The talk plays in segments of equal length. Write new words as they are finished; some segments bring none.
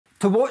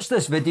To watch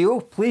this video,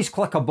 please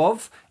click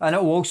above, and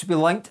it will also be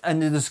linked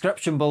in the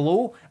description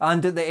below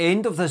and at the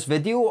end of this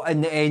video in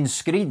the end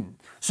screen.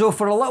 So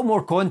for a little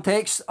more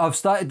context, I've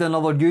started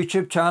another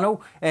YouTube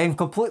channel,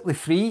 completely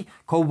free,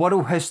 called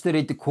World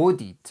History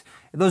Decoded.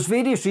 There's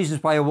various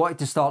reasons why I wanted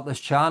to start this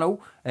channel,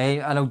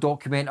 and I'll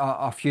document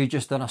a few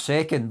just in a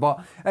second.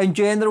 But in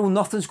general,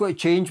 nothing's going to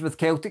change with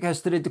Celtic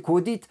History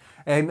Decoded.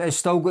 It's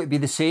still going to be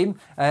the same,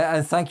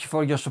 and thank you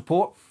for your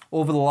support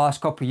over the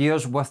last couple of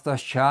years with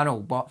this channel.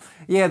 But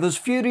yeah, there's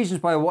a few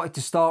reasons why I wanted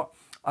to start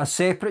a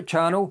separate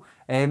channel.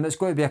 It's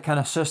going to be a kind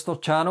of sister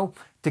channel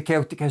to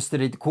Celtic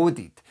History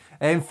Decoded.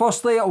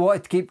 Firstly, I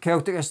wanted to keep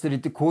Celtic History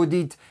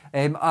Decoded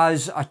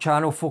as a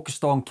channel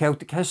focused on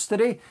Celtic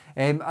history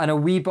and a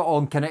wee bit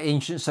on kind of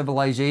ancient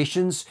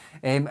civilisations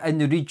in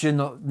the region,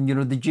 you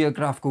know, the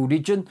geographical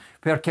region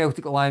where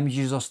Celtic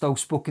languages are still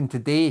spoken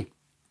today.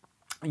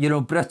 You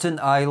know, Britain,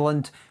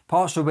 Ireland,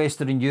 parts of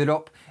Western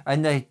Europe,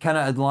 and the kind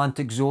of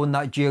Atlantic zone,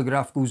 that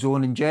geographical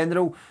zone in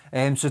general.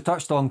 So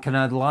touched on kind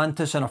of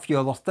Atlantis and a few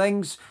other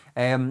things,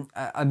 and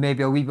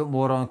maybe a wee bit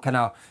more on kind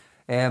of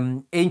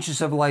ancient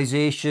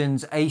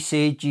civilisations, ice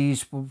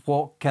ages,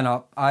 what kind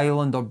of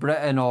Ireland or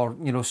Britain or,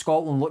 you know,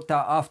 Scotland looked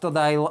at after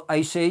the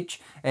ice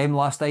age,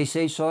 last ice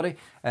age, sorry,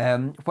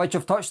 which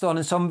I've touched on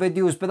in some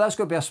videos, but that's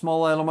going to be a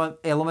small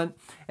element.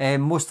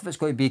 Most of it's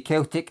going to be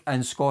Celtic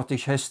and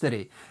Scottish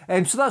history.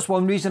 So that's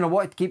one reason I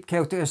wanted to keep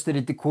Celtic History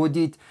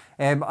Decoded,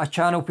 a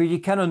channel where you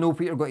kind of know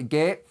what you're going to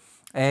get.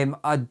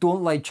 I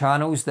don't like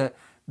channels that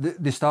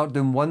they start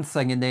doing one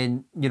thing and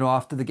then, you know,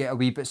 after they get a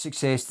wee bit of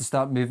success, they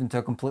start moving to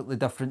a completely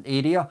different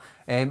area.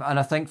 And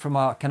I think from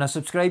a kind of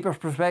subscriber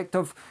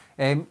perspective,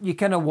 you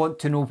kind of want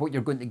to know what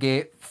you're going to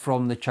get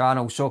from the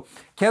channel. So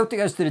Celtic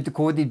History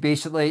Decoded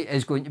basically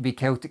is going to be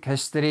Celtic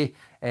history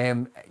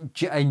in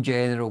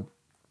general.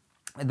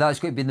 That's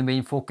going to be the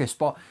main focus,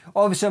 but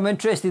obviously I'm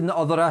interested in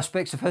other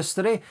aspects of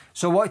history,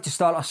 so I wanted to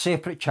start a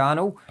separate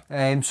channel.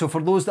 So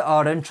for those that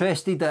are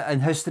interested in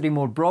history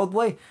more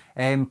broadly,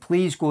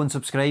 please go and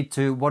subscribe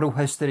to World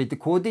History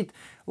Decoded.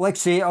 Like I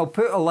say, I'll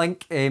put a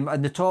link in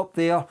the top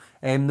there.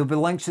 There'll be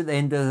links at the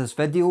end of this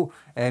video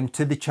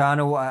to the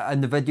channel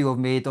and the video I've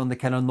made on the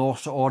kind of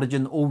Norse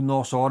origin, Old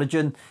Norse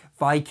origin,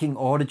 Viking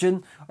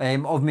origin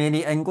of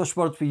many English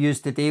words we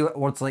use today,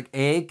 words like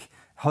egg,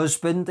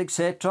 husband,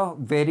 etc.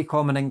 Very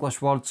common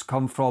English words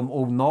come from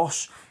Old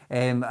Norse,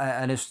 and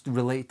it's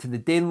related to the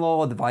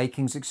Danelaw, the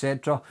Vikings,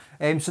 etc.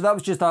 So that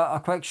was just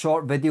a quick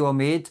short video I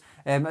made.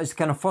 It's the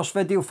kind of first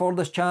video for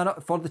this channel,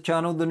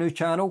 the new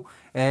channel.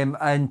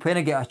 And when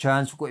I get a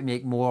chance, we're going to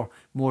make more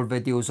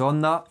videos on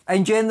that.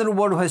 In general,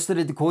 World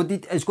History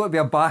Decoded is going to be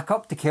a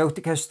backup to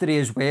Celtic history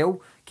as well.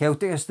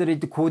 Celtic History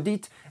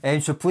Decoded.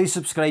 So please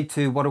subscribe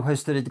to World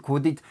History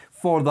Decoded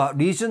for that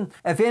reason.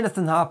 If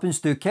anything happens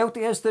to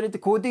Celtic History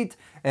Decoded,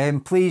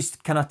 please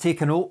kind of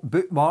take a note,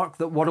 bookmark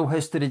that World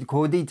History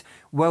Decoded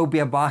will be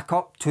a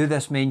backup to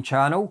this main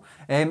channel.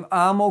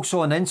 I'm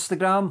also on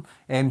Instagram,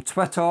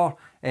 Twitter,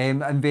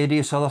 and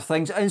various other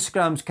things.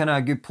 Instagram's kind of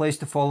a good place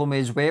to follow me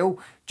as well,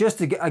 just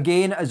to get,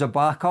 again, as a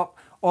backup.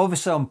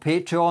 Obviously on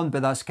Patreon,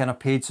 but that's kind of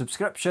paid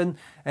subscription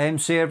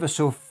service,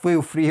 so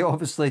feel free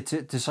obviously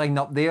to sign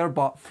up there.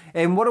 But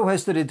World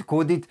History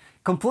Decoded,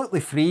 completely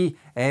free.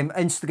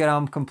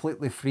 Instagram,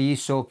 completely free.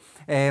 So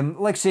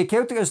like I say,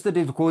 Celtic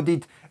History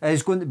Decoded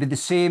is going to be the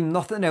same.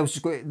 Nothing's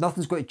going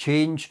to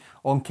change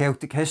on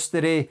Celtic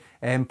history,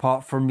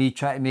 apart from me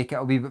trying to make it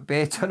a wee bit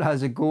better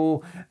as I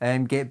go,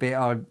 get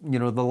better, you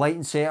know, the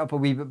lighting setup a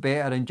wee bit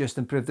better and just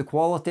improve the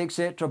quality,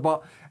 etc.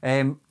 But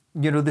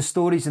you know, the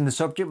stories and the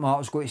subject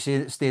matter is going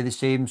to stay the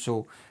same,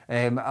 so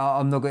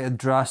I'm not going to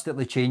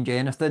drastically change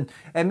anything.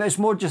 It's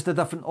more just a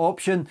different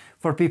option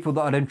for people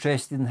that are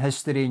interested in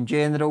history in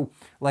general.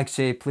 Like I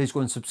say, please go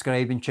and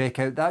subscribe and check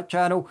out that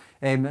channel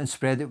and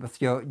spread it with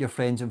your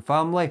friends and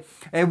family.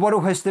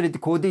 World History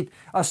Decoded,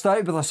 I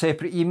started with a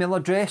separate email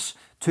address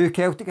to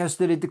Celtic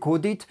History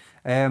Decoded.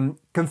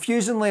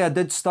 Confusingly, I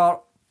did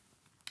start,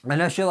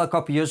 initially a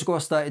couple of years ago, I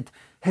started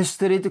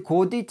History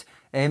Decoded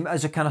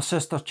as a kind of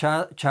sister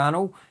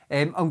channel.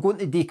 I'm going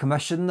to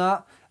decommission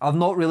that. I've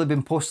not really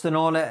been posting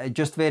on it,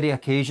 just very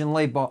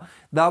occasionally, but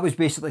that was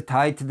basically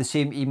tied to the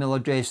same email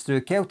address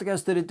through Celtic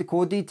History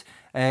Decoded,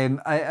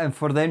 and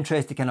for the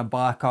interest to kind of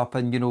back up,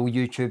 and, you know,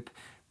 YouTube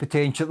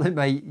potentially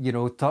might, you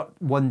know,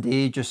 one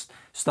day just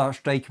start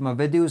striking my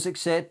videos,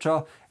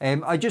 etc.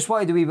 I just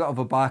wanted a wee bit of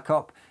a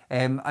backup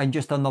and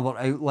just another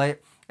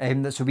outlet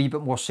that's a wee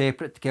bit more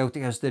separate to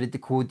Celtic History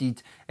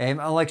Decoded. And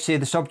like I say,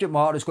 the subject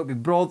matter is going to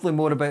be broadly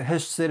more about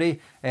history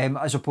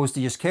as opposed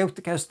to just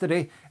Celtic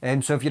history.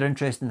 So if you're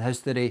interested in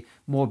history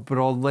more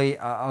broadly,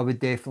 I would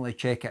definitely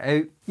check it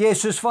out. Yeah,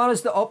 so as far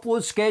as the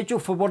upload schedule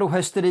for World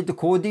History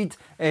Decoded,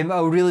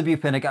 I'll really be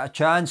when I get a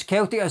chance.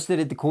 Celtic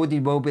History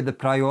Decoded will be the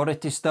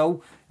priority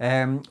still.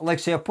 Like I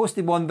say, I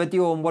posted one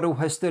video on World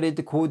History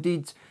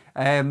Decoded.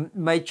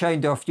 Might try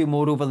and do a few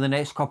more over the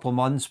next couple of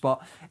months,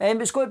 but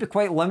it's going to be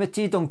quite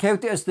limited. On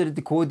Celtic History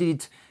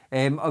Decoded,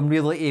 I'm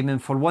really aiming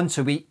for once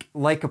a week,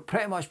 like I've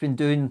pretty much been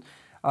doing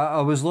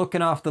I was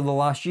looking after the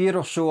last year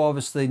or so,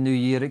 obviously New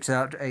Year,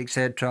 etc.,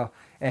 etc.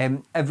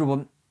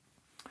 Everyone,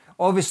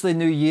 obviously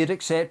New Year,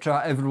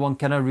 etc. Everyone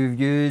kind of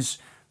reviews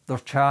their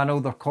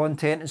channel, their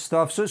content and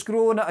stuff. So it's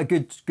growing at a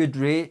good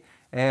rate.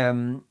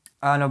 And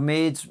I've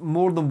made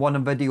more than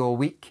one video a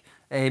week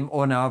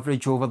on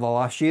average over the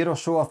last year or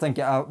so. I think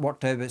it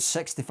worked out about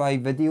 65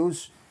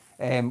 videos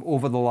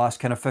over the last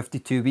kind of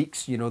 52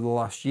 weeks, you know, the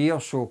last year.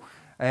 So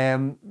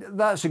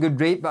that's a good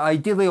rate, but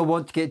ideally I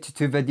want to get to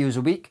 2 videos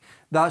a week.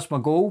 That's my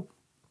goal.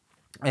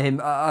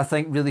 I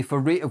think really for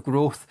rate of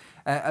growth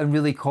and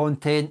really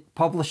content,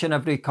 publishing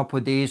every couple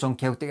of days on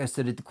Celtic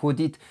History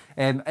Decoded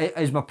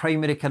is my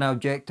primary kind of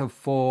objective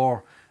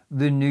for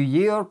the new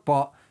year.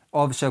 But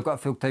obviously I've got a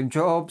full-time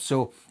job,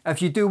 so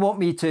if you do want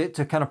me to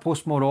kind of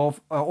post more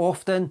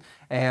often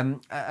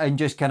and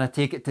just kind of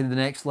take it to the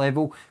next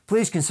level,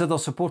 please consider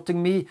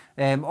supporting me.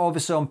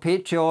 Obviously on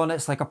Patreon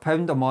it's like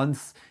 £1 a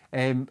month,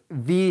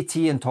 VAT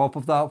on top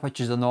of that, which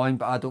is annoying,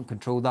 but I don't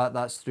control that.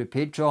 That's through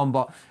Patreon,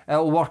 but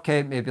it'll work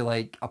out maybe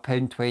like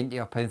 £1.20,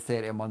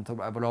 £1.30 a month or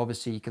whatever.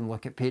 Obviously you can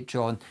look at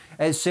Patreon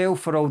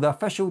itself for all the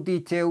official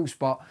details,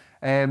 but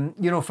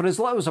you know, for as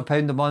little as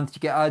 £1 a month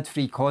you get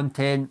ad-free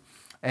content.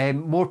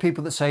 More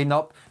people that sign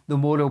up, the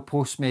more I'll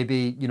post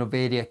maybe, you know,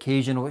 very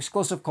occasional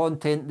exclusive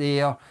content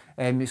there,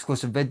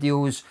 exclusive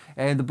videos.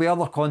 There'll be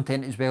other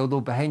content as well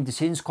though, behind the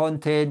scenes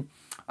content,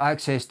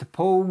 access to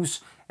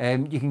polls.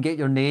 You can get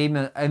your name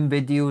in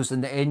videos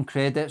in the end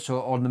credits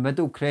or the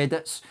middle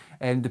credits,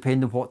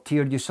 depending on what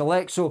tier you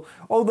select. So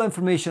all the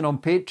information on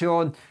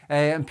Patreon,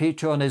 and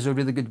Patreon is a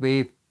really good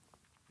way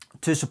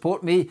to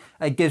support me.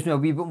 It gives me a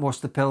wee bit more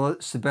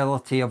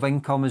stability of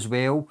income as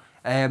well.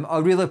 I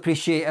really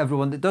appreciate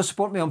everyone that does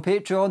support me on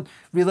Patreon.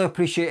 Really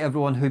appreciate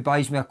everyone who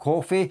buys me a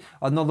coffee.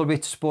 Another way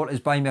to support is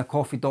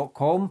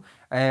buymeacoffee.com.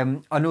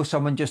 I know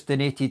someone just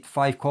donated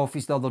 5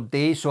 coffees the other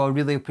day, so I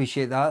really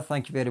appreciate that.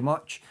 Thank you very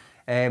much.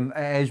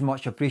 It is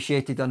much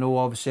appreciated. I know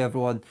obviously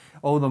everyone,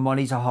 all the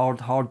money's a hard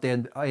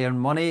to earn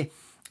money,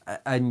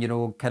 and you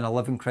know, kind of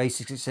living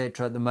crisis,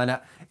 etc. at the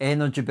minute.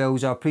 Energy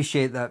bills, I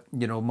appreciate that,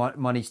 you know,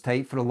 money's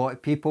tight for a lot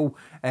of people.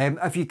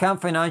 If you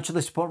can't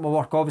financially support my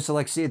work, obviously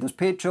like I say, there's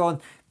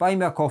Patreon,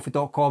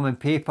 buymeacoffee.com and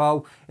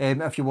PayPal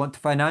if you want to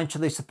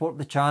financially support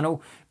the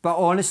channel. But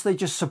honestly,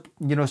 just,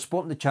 you know,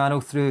 supporting the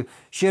channel through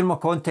sharing my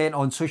content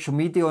on social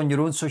media, on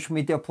your own social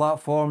media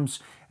platforms,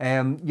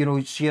 you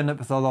know, sharing it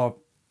with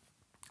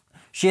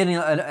sharing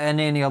it in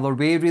any other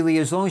way really.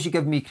 As long as you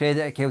give me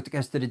credit at Celtic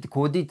History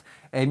Decoded,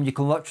 you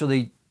can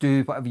literally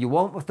do whatever you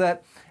want with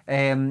it.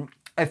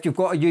 If you've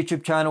got a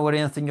YouTube channel or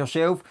anything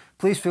yourself,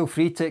 please feel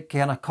free to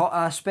kind of cut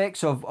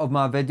aspects of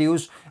my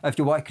videos. If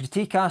you want to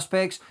critique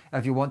aspects,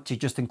 if you want to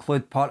just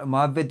include part of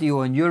my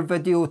video in your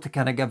video to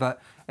kind of give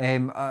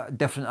it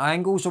different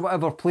angles or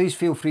whatever, please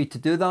feel free to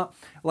do that.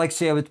 Like I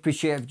say, I would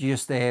appreciate if you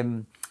just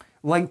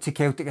link to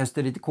Celtic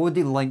History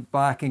Decoded, link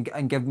back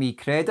and give me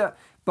credit.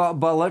 But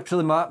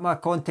literally my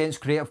content's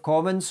Creative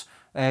Commons,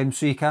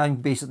 so you can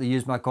basically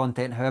use my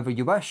content however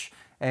you wish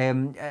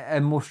in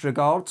most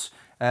regards.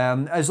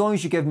 As long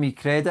as you give me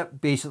credit,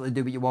 basically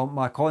do what you want with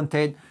my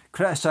content,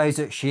 criticise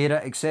it, share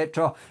it,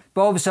 etc.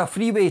 But obviously a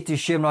free way to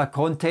share my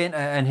content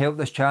and help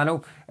this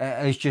channel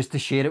is just to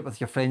share it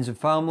with your friends and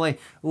family.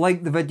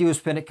 Like the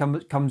videos when it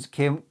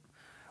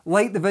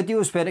like the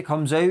videos when it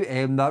comes out,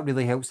 that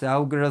really helps the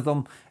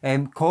algorithm.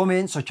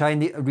 Comments, I try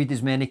and read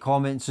as many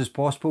comments as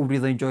possible,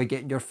 really enjoy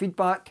getting your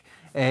feedback,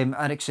 and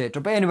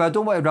etc. But anyway, I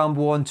don't want to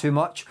ramble on too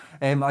much.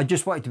 I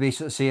just wanted to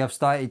basically say I've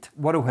started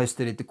World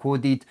History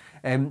Decoded.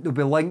 There'll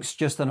be links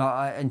just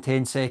in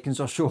 10 seconds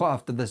or so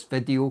after this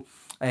video.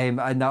 And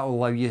that will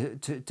allow you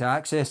to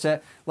access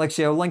it. Like I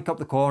say, I'll link up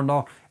the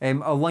corner.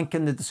 I'll link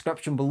in the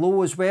description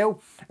below as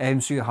well,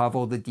 so you have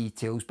all the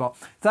details. But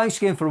thanks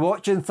again for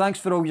watching. Thanks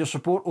for all your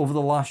support over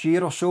the last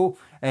year or so.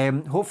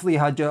 Hopefully you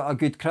had a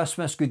good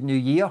Christmas, good New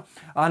Year,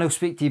 and I'll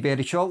speak to you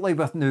very shortly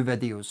with new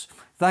videos.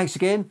 Thanks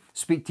again.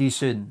 Speak to you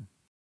soon.